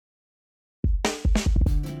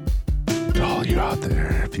out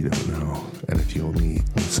there if you don't know, and if you only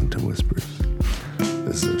listen to whispers.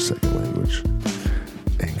 This is our second language.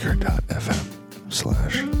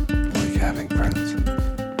 Anchor.fm/likehavingfriends.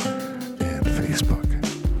 And Facebook,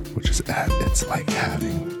 which is @It's Like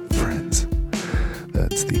Having Friends.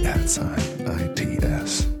 That's the @sign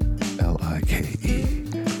ITSLIKEHAVINGFRIENDS.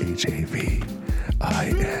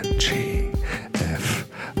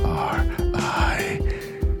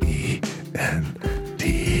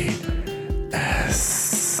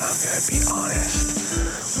 I'm gonna be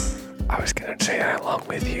honest. I was gonna say I along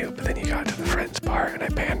with you, but then you got to the friends part and I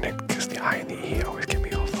panicked because the I and the E always get